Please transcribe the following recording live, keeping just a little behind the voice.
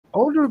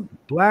older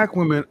black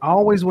women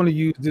always want to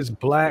use this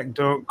black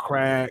don't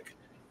crack.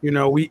 You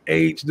know, we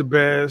age the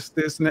best,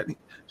 this and that.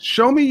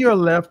 Show me your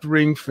left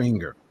ring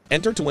finger.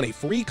 Enter to win a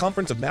free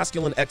Conference of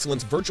Masculine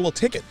Excellence virtual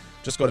ticket.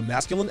 Just go to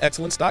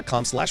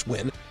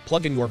masculineexcellence.com/win,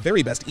 plug in your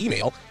very best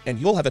email, and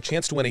you'll have a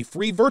chance to win a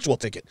free virtual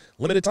ticket.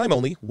 Limited time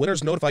only.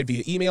 Winners notified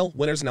via email.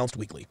 Winners announced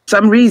weekly. For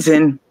some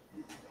reason,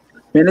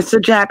 Minister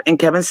Japp and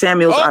Kevin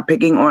Samuels are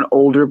picking on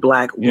older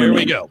black women. Here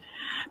we go.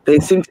 They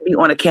seem to be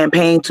on a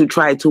campaign to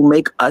try to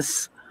make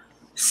us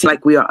seem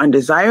like we are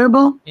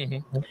undesirable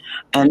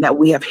and that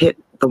we have hit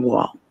the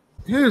wall.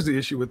 Here's the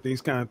issue with these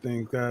kind of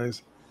things,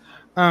 guys.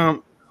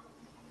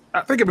 I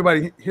think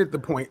everybody hit the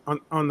point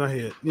on the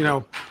head. You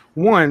know,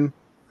 one,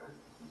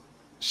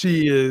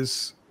 she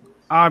is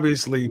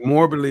obviously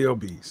morbidly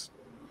obese.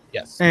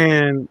 Yes.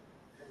 And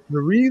the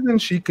reason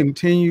she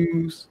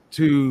continues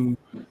to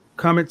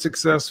come at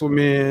successful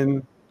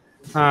men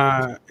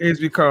is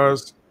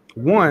because,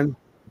 one,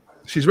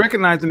 she's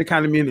recognizing the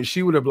kind of men that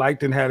she would have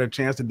liked and had a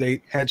chance to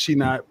date had she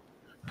not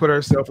put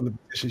herself in the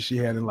position she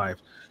had in life.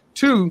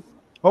 Two,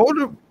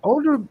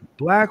 older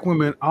black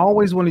women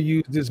always want to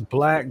use this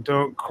black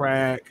don't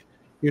crack.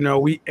 You know,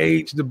 we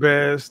age the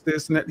best,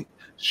 this and that.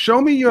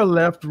 Show me your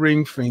left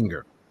ring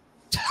finger.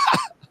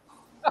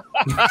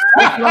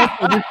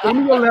 Show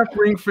me your left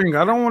ring finger.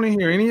 I don't want to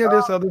hear any of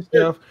this other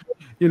stuff.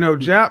 You know,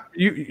 Japp,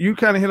 you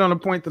kind of hit on a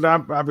point that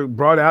I've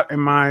brought out on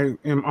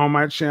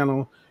my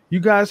channel. You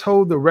guys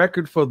hold the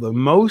record for the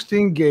most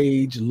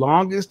engaged,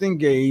 longest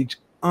engaged,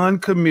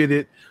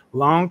 uncommitted,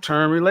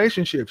 long-term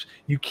relationships.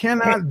 You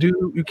cannot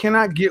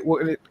get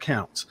what it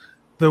counts.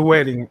 The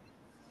wedding,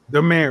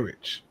 the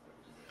marriage.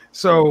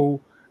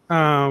 So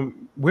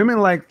women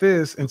like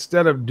this,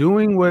 instead of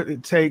doing what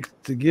it takes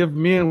to give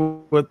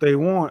men what they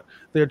want,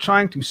 they're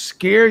trying to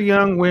scare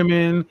young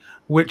women,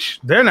 which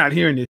they're not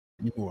hearing this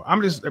anymore.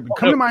 I'm just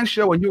come to my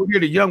show and you'll hear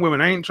the young women.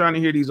 I ain't trying to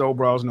hear these old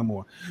bras no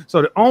more.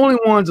 So the only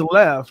ones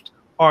left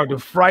are the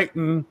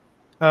frightened,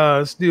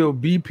 still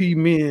BP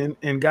men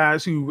and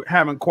guys who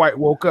haven't quite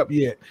woke up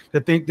yet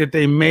that think that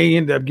they may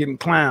end up getting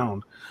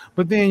clowned.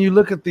 But then you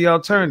look at the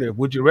alternative.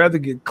 Would you rather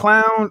get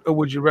clowned or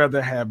would you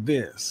rather have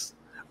this?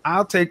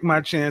 I'll take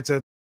my chance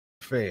at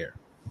the fair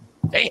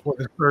or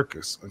the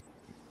circus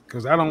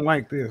because I don't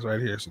like this right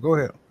here. So go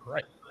ahead.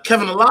 Right.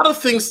 Kevin, a lot of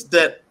things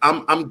that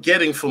I'm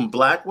getting from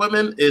black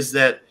women is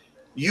that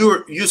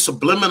you're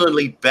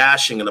subliminally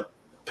bashing in a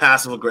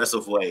passive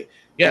aggressive way.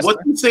 Yes.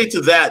 What do you say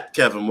to that,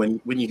 Kevin,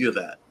 when you hear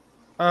that?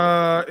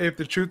 If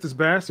the truth is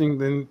bashing,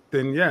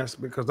 then yes,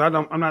 because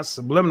I'm not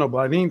subliminal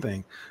about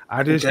anything.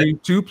 I just use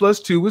 2 +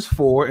 2 is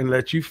 4 and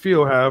let you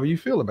feel however you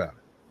feel about it.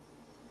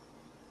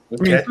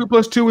 Okay. I mean,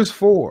 2 + 2 is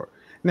 4.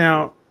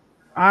 Now,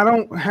 I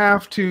don't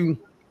have to,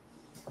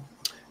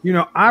 you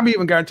know, I've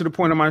even gotten to the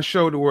point on my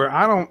show to where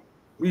I don't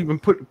even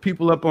put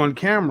people up on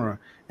camera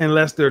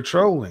unless they're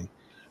trolling,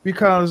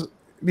 because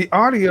the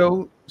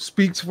audio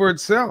speaks for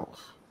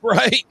itself.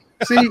 Right.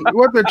 See,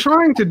 what they're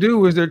trying to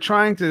do is they're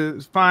trying to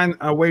find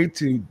a way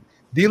to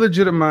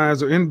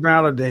delegitimize or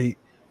invalidate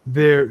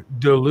their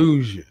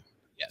delusion.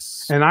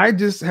 Yes. And I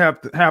just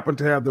happen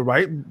to have the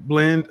right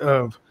blend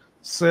of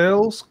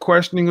sales,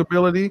 questioning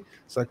ability,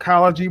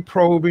 psychology,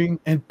 probing,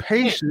 and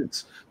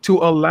patience to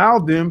allow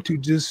them to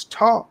just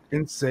talk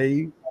and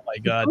say, oh my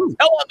God,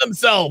 tell on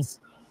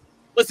themselves.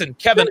 Listen,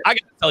 Kevin, I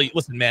gotta tell you,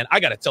 listen, man, I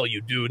gotta tell you,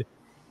 dude,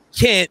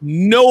 can't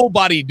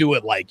nobody do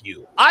it like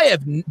you.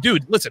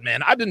 Dude, listen,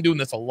 man, I've been doing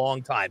this a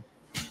long time.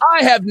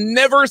 I have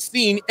never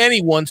seen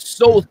anyone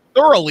so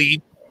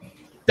thoroughly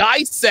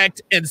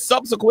dissect and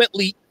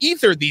subsequently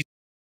ether these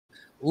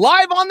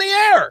live on the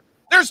air.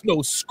 There's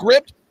no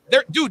script.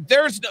 Dude,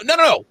 there's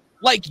no.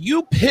 Like,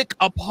 you pick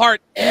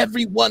apart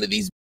every one of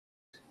these.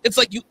 It's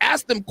like you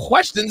ask them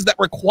questions that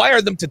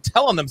require them to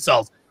tell on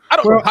themselves. I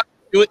don't know how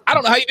you do it. I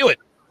don't know how you do it.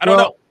 I don't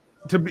know.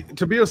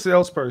 To be a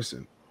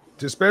salesperson,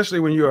 especially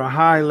when you're a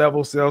high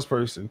level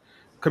salesperson,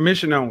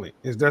 commission only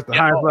that's the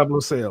highest level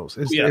of sales.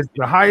 It's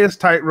the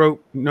highest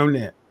tightrope, no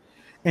net.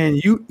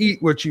 And you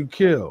eat what you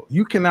kill.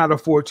 You cannot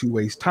afford to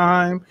waste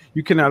time.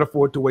 You cannot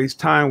afford to waste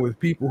time with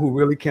people who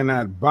really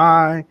cannot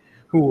buy,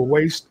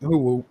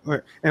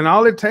 and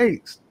all it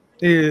takes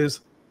is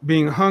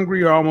being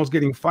hungry or almost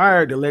getting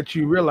fired to let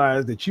you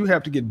realize that you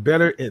have to get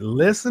better at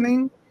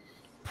listening,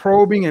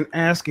 probing, and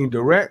asking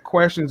direct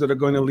questions that are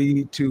going to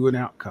lead to an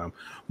outcome.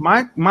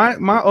 My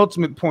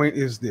ultimate point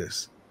is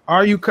this: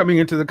 are you coming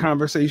into the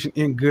conversation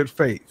in good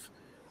faith?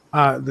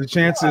 The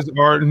chances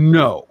are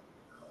no.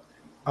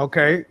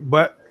 Okay,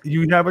 but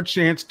you have a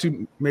chance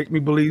to make me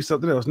believe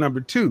something else.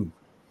 Number 2,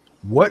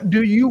 what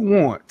do you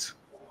want?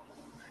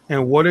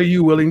 And what are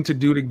you willing to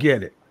do to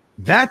get it?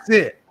 That's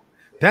it.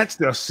 That's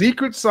the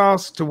secret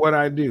sauce to what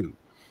I do.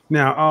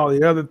 Now, all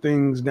the other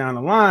things down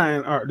the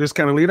line are just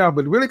kind of lead off,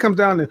 but it really comes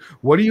down to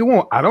what do you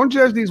want? I don't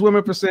judge these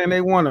women for saying they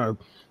want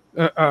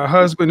a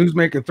husband who's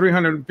making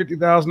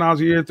 $350,000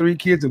 a year, 3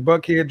 kids, and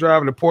Buckhead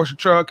driving a Porsche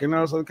truck and all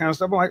this other kind of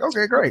stuff. I'm like,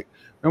 okay, great.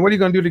 And what are you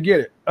going to do to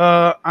get it?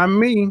 I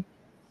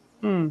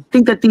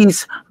think that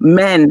these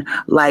men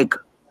like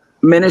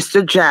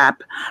Minister Jap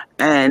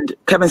and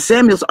Kevin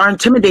Samuels are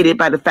intimidated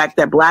by the fact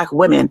that Black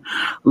women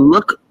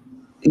look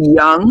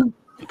young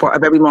for a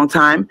very long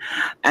time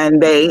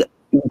and they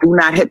do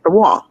not hit the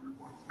wall.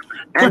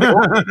 And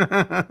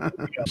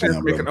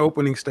just make an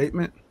opening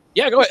statement.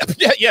 Yeah, go ahead.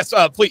 Yeah, yes,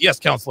 please, yes,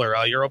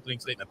 Counselor, your opening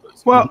statement,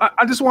 please. Well,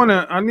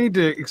 I need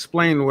to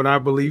explain what I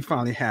believe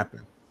finally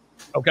happened.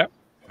 Okay.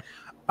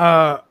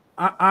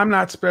 I'm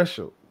not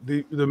special.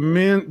 The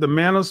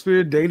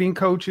manosphere dating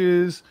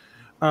coaches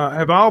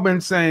have all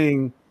been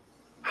saying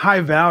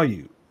high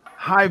value.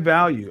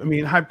 I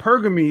mean,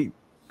 hypergamy,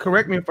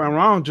 correct me if I'm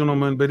wrong,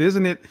 gentlemen, but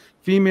isn't it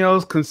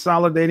females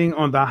consolidating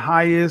on the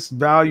highest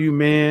value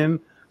man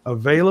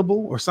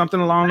available or something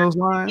along those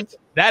lines?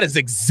 That is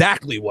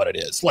exactly what it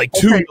is. Like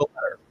okay.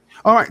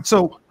 All right.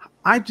 So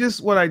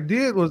what I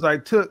did was I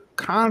took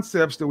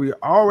concepts that we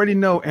already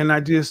know and I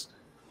just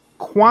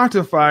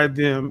quantified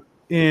them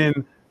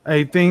in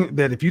a thing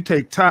that if you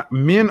take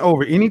men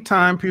over any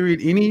time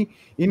period, any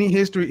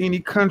history, any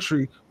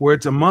country where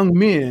it's among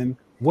men,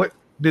 what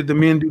did the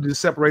men do to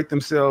separate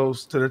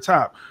themselves to the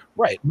top?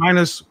 Right.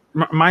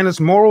 Minus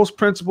morals,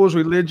 principles,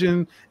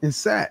 religion, and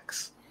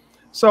sex.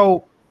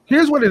 So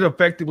here's what it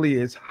effectively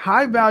is.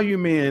 High value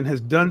man has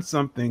done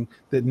something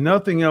that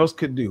nothing else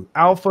could do.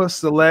 Alpha,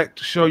 select,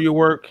 show your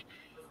work.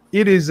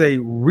 It is a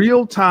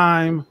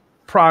real-time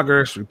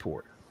progress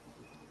report.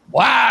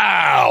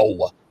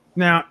 Wow.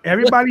 Now,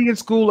 everybody in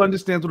school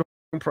understands what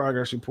a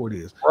progress report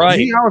is. Right.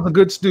 Me, I was a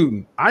good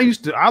student. I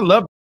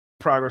loved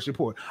progress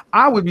report.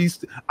 I would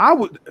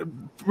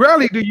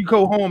rarely do you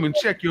go home and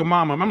check your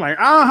mama. I'm like,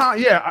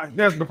 yeah,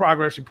 that's the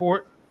progress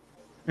report.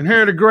 And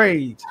here are the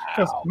grades.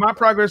 Wow. My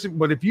progress,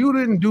 but if you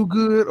didn't do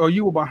good or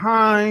you were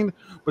behind,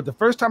 but the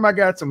first time I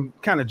got some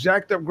kind of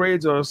jacked up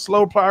grades or a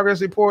slow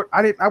progress report,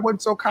 I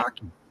wasn't so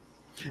cocky.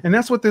 And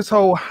that's what this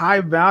whole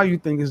high value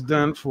thing has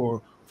done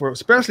for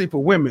especially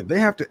for women. They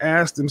have to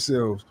ask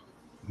themselves,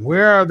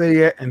 where are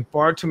they at? And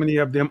far too many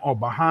of them are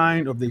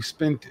behind or they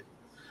spent it.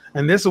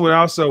 And this is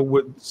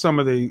what some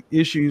of the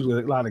issues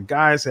that a lot of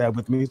guys have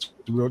with me,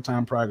 the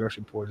real-time progress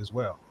report as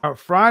well.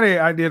 Friday,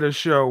 I did a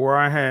show where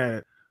I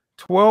had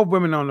 12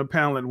 women on the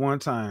panel at one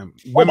time.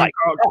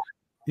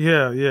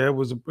 Yeah, it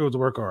was a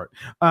work art.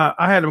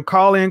 I had them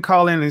call in,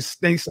 and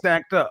they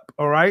stacked up.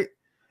 All right.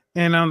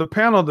 And on the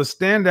panel, the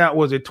standout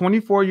was a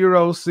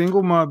 24-year-old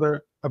single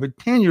mother of a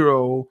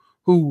 10-year-old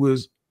who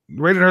was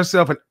rated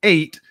herself an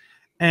 8.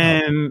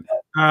 And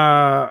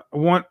and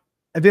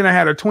then I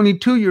had a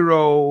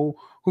 22-year-old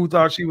who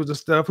thought she was a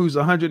stuff, who's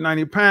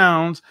 190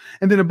 pounds,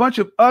 and then a bunch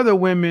of other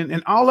women,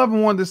 and all of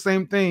them wanted the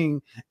same thing.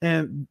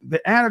 And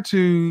the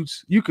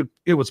attitudes,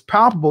 it was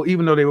palpable,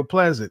 even though they were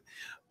pleasant.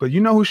 But you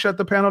know who shut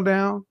the panel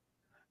down?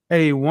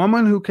 A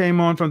woman who came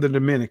on from the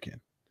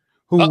Dominican,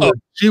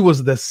 she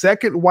was the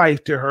second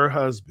wife to her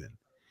husband.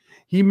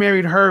 He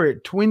married her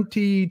at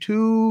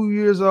 22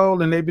 years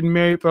old, and they've been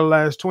married for the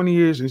last 20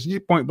 years. And she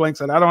point blank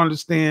said, I don't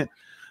understand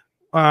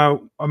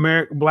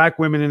Black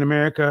women in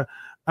America.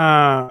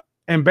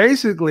 And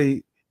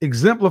basically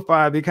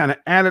exemplify the kind of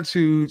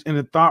attitudes and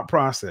the thought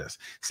process.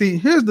 See,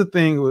 here's the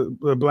thing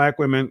with Black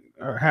women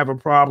have a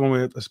problem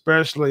with,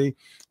 especially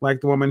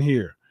like the woman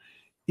here.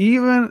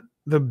 Even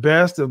the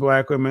best of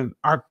Black women,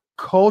 our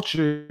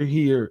culture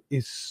here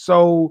is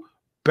so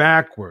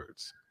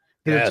backwards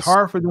that it's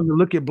hard for them to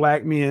look at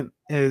Black men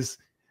as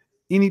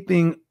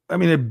anything. I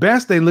mean, at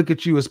best, they look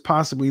at you as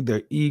possibly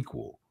their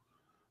equal,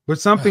 but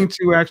something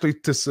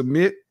to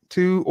submit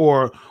to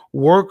or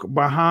work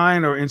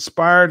behind or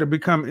inspire to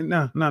become.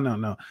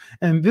 No.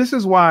 And this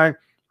is why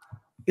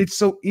it's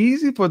so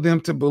easy for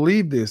them to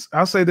believe this.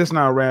 I'll say this and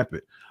I'll wrap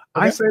it.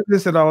 Okay. I say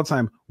this at all the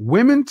time.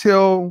 Women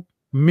tell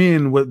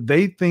men what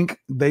they think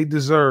they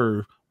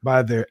deserve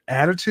by their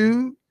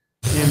attitude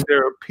and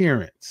their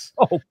appearance.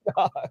 Oh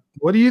God.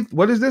 What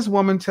is this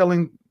woman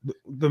telling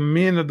the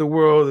men of the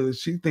world that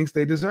she thinks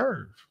they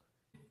deserve?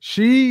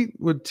 She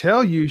would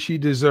tell you she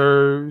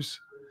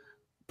deserves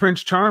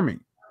Prince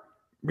Charming.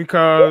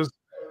 Because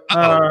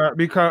I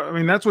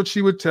mean, that's what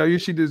she would tell you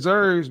she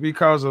deserves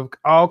because of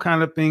all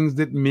kind of things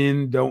that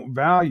men don't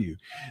value.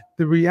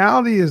 The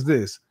reality is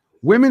this: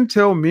 women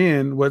tell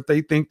men what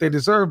they think they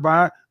deserve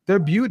by their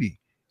beauty.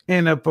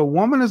 And if a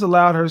woman has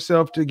allowed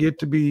herself to get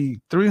to be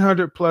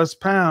 300 plus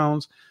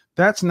pounds,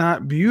 that's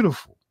not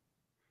beautiful.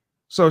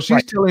 So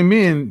she's telling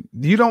men,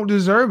 you don't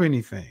deserve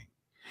anything.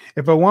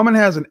 If a woman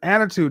has an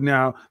attitude,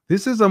 now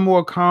this is a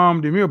more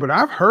calm demeanor, but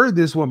I've heard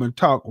this woman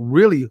talk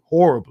really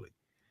horribly.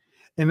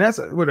 And that's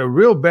with a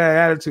real bad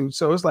attitude.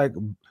 So it's like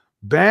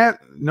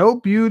no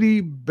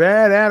beauty,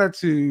 bad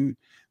attitude.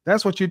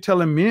 That's what you're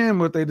telling men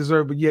what they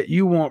deserve, but yet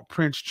you want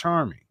Prince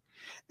Charming.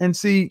 And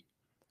see,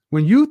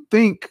 when you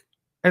think,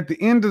 at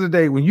the end of the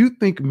day, when you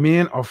think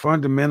men are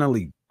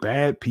fundamentally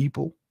bad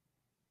people,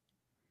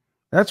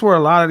 that's where a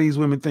lot of these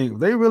women think.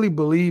 They really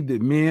believe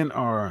that men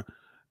are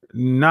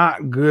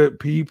not good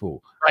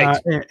people. Right.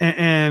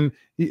 And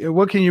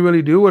what can you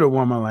really do with a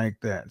woman like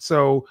that?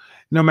 So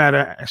no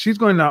matter,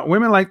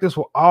 women like this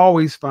will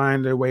always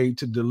find their way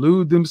to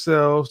delude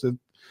themselves,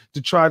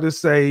 to try to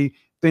say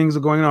things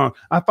are going on.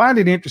 I find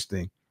it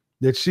interesting.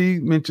 that she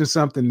mentioned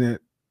something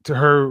that to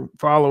her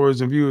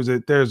followers and viewers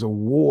that there's a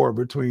war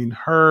between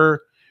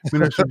her,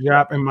 Minister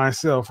Jap, and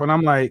myself. And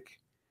I'm like,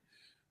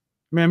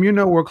 ma'am, you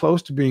know we're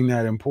close to being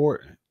that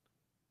important.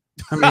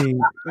 I mean,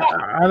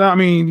 I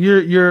mean,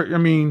 you're you. I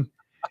mean,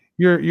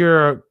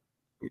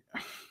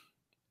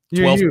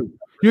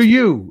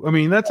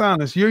 that's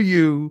honest. You're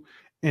you,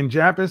 and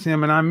Jap is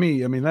him, and I'm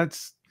me. I mean,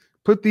 let's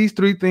put these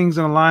three things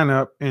in a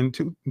lineup, and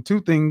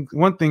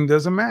one thing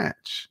doesn't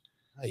match.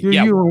 You're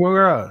you, and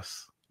we're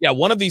us. Yeah,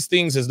 one of these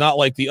things is not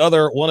like the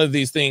other. One of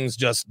these things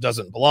just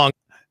doesn't belong.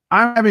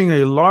 I'm having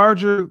a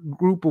larger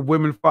group of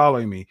women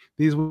following me.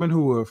 These women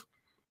who have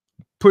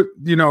put,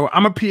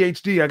 I'm a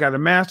PhD, I got a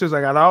master's,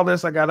 I got all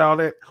this, I got all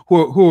that,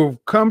 who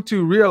have come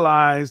to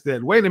realize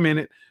that, wait a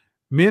minute,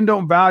 men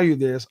don't value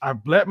this.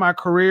 I've let my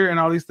career and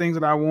all these things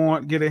that I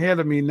want get ahead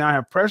of me. Now I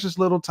have precious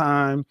little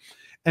time.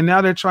 And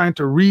now they're trying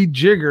to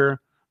rejigger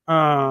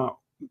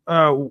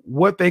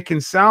what they can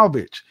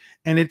salvage.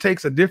 And it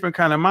takes a different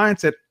kind of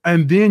mindset.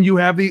 And then you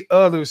have the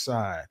other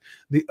side.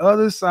 The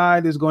other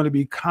side is going to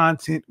be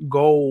content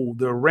gold,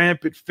 the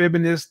rampant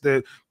feminists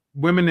that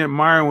women that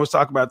Myron was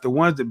talking about, the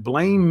ones that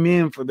blame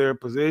men for their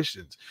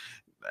positions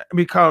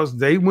because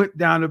they went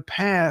down the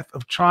path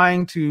of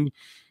trying to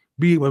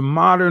be a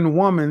modern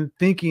woman,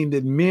 thinking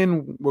that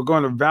men were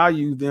going to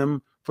value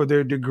them for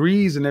their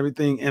degrees and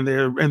everything. And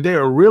they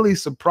are really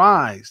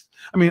surprised.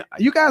 I mean,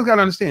 you guys got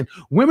to understand,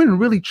 women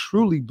really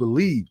truly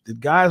believed that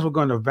guys were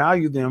going to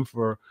value them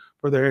for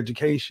their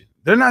education.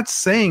 They're not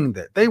saying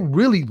that. They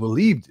really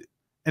believed it.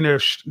 And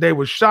they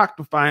were shocked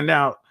to find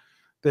out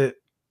that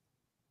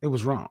it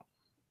was wrong.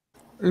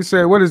 They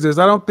said, what is this?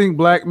 I don't think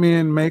black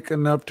men make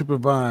enough to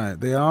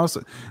provide. They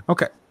also,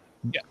 okay.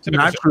 Yeah,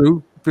 not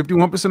true.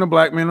 51% of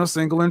black men are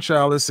single and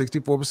childless.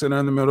 64% are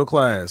in the middle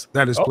class.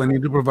 That is plenty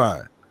to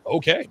provide.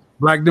 Okay.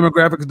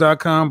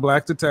 Blackdemographics.com,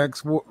 black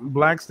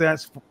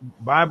stats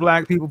by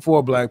black people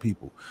for black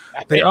people.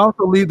 They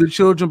also leave the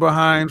children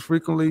behind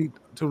frequently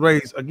to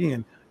raise.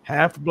 Again,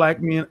 half black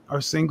men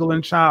are single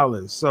and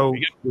childless. So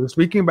we're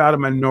speaking about a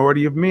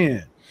minority of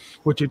men.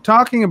 What you're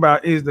talking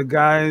about is the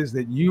guys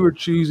that you are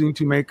choosing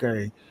to make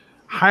a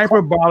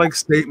hyperbolic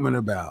statement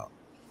about.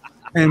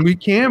 And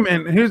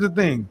here's the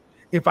thing.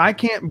 If I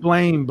can't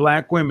blame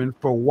black women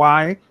for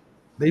why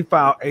they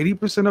file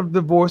 80% of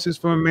divorces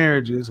from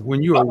marriages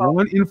when you are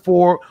 1 in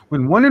 4,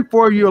 when 1 in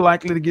 4 of you are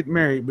likely to get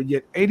married, but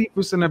yet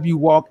 80% of you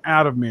walk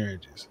out of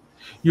marriages.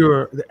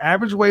 The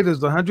average weight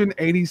is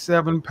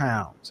 187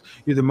 pounds.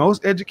 You're the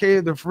most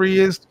educated, the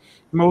freest,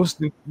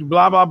 most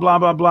blah, blah, blah,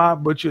 blah, blah,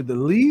 but you're the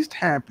least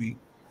happy.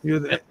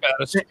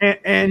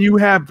 And you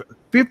have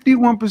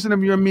 51%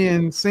 of your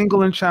men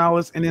single and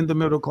childless and in the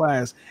middle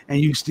class, and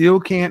you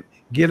still can't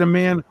get a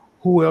man.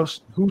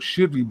 Who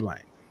should we blame?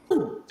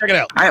 Check it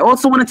out. I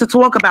also wanted to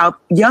talk about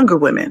younger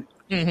women.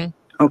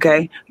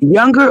 Okay.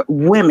 Younger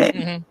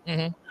women.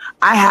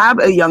 I have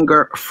a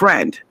younger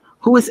friend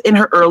who is in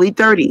her early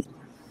 30s.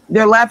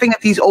 They're laughing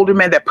at these older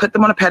men that put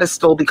them on a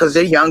pedestal because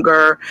they're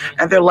younger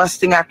and they're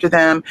lusting after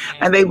them.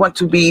 And they want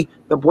to be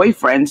the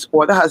boyfriends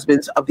or the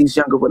husbands of these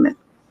younger women.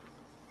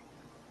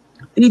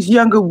 These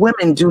younger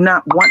women do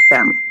not want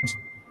them.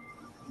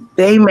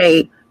 They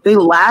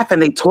laugh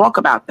and they talk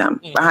about them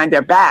behind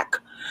their back.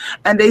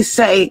 And they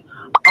say,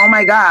 oh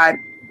my God,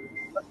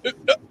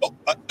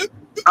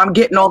 I'm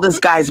getting all this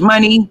guy's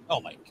money.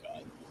 Oh my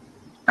God.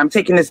 I'm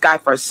taking this guy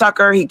for a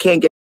sucker. He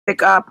can't get a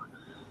pickup.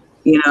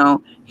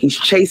 He's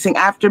chasing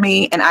after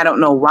me and I don't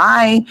know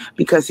why,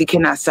 because he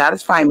cannot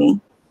satisfy me.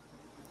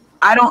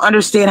 I don't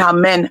understand how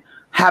men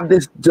have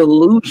this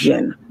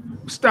delusion.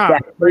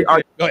 Stop.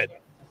 Go ahead.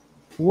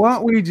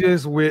 What we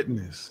just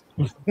witnessed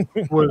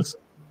was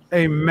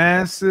a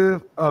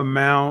massive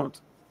amount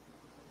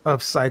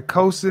of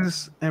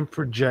psychosis and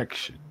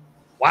projection.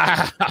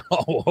 Wow.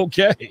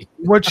 Okay.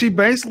 What she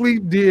basically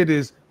did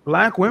is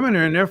black women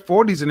are in their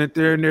 40s and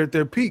they're at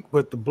their peak,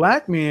 but the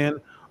black men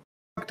are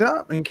fucked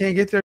up and can't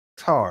get their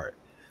hard.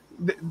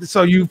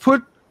 So you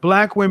put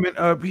black women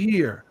up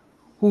here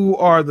who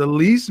are the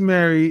least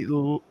married,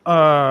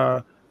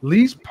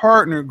 least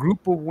partnered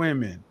group of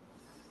women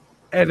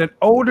at an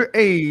older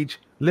age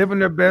living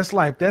their best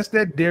life. That's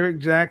that Derek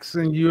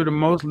Jackson, you're the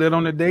most lit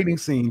on the dating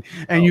scene.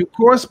 And you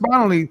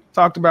correspondingly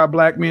talked about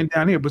black men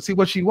down here. But see,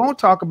 what she won't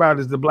talk about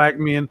is the black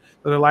men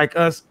that are like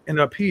us and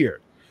up here.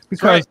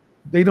 Because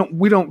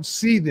we don't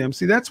see them.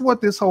 See, that's what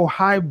this whole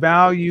high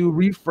value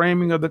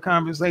reframing of the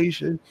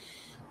conversation,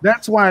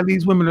 that's why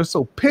these women are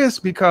so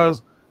pissed,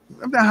 because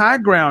of the high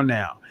ground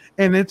now.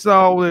 And it's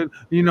all,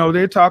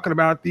 they're talking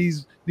about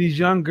these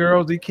young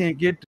girls, they can't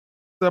get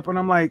up. And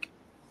I'm like,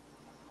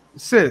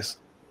 sis,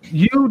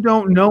 you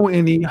don't know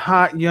any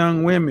hot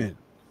young women.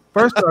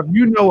 First off,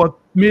 you know a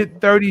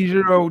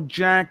mid-30s-year-old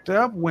jacked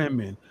up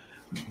women.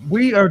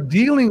 We are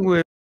dealing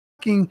with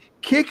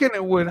kicking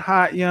it with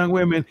hot young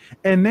women,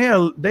 and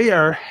they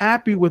are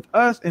happy with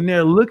us, and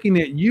they're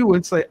looking at you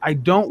and say, I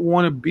don't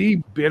want to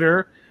be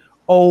bitter,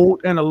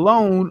 old, and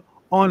alone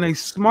on a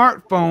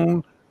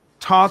smartphone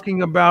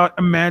talking about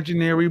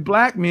imaginary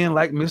black men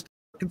like Mr.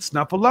 fucking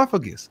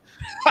snuffleupagus.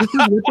 This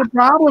is what the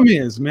problem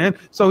is, man.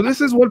 So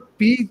this is what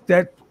feeds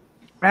that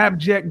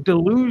abject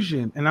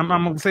delusion. And I'm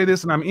going to say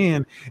this and I'm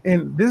in.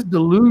 And this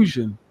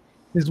delusion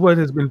is what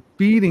has been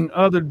feeding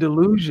other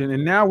delusion.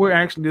 And now we're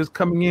actually just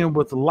coming in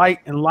with light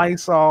and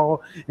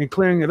Lysol and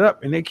clearing it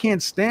up. And they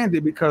can't stand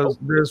it because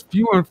there's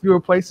fewer and fewer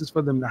places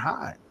for them to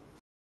hide.